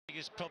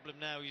biggest problem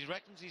now. He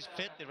reckons he's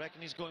fit, they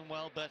reckon he's going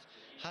well, but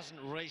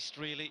hasn't raced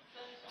really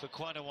for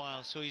quite a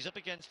while. So he's up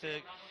against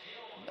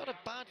not a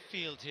bad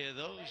field here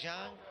though.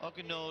 Zhang,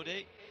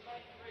 Ogunode,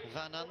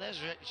 Van Andes.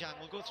 Zhang,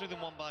 we'll go through them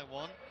one by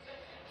one.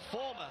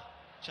 Former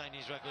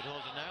Chinese record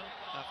holder now,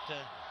 after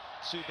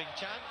Su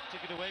Bingchan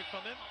took it away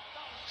from him.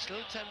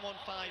 Still 10.15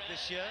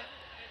 this year.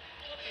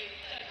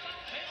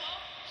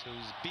 So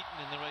he's beaten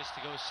in the race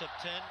to go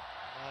sub-10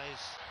 by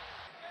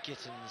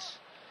Gittins.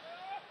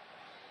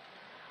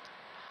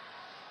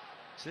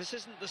 So this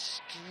isn't the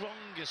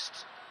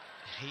strongest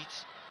heat.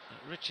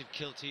 Richard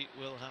Kilty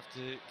will have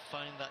to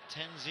find that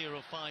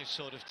 10.05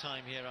 sort of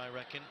time here, I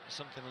reckon,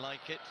 something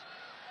like it,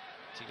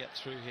 to get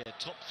through here.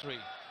 Top 3,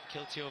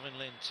 Kilty over in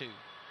lane 2.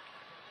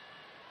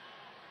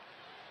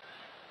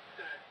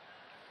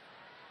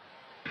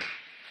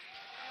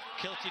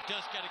 Kilty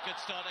does get a good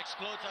start,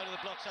 explodes out of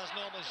the blocks as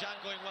normal. Zhang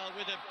going well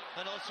with him,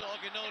 and also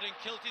Ogunode. And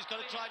Kilty's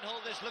got to try and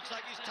hold this. Looks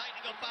like he's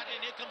tightening up badly,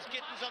 and here comes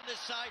Gittins on this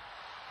side.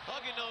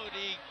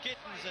 Ogunode,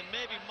 Gittins, and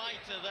maybe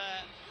Maita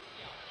there.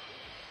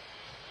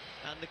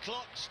 And the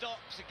clock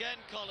stops again,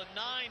 Colin.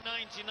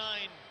 9.99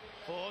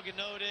 for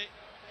Ogunode.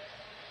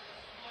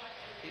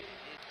 It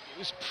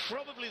was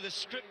probably the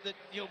script that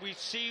we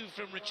see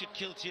from Richard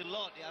Kilty a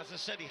lot. As I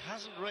said, he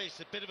hasn't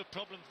raced, a bit of a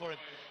problem for him.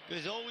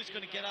 He's always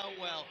going to get out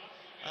well.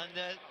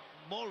 And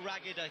more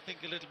ragged, I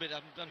think, a little bit.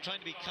 I'm trying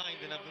to be kind,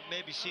 and I've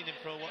maybe seen him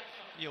for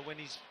when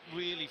he's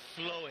really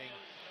flowing,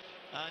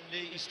 and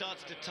he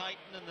starts to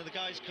tighten, and then the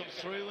guys come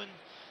through, and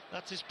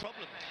that's his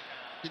problem.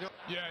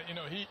 Yeah,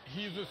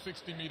 he's a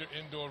 60-meter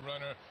indoor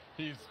runner.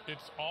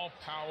 It's all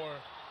power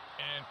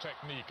and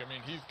technique. I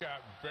mean, he's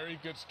got very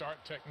good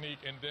start technique,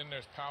 and then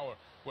there's power.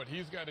 What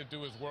he's got to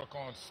do is work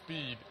on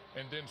speed,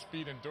 and then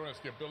speed endurance,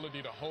 the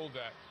ability to hold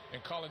that.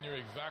 And Colin, you're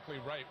exactly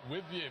right.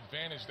 With the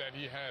advantage that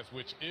he has,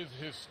 which is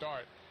his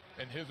start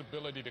and his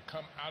ability to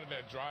come out of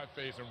that drive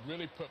phase and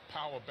really put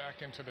power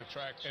back into the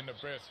track in the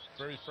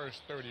very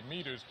first 30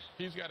 meters,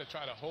 he's got to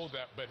try to hold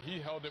that. But he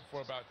held it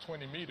for about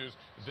 20 meters,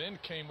 then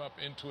came up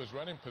into his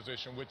running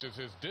position, which is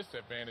his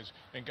disadvantage,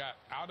 and got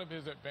out of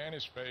his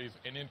advantage phase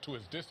and into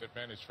his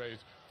disadvantage phase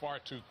far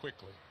too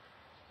quickly.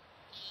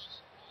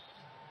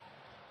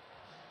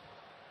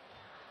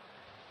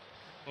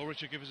 Well,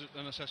 Richard, give us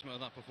an assessment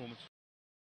of that performance.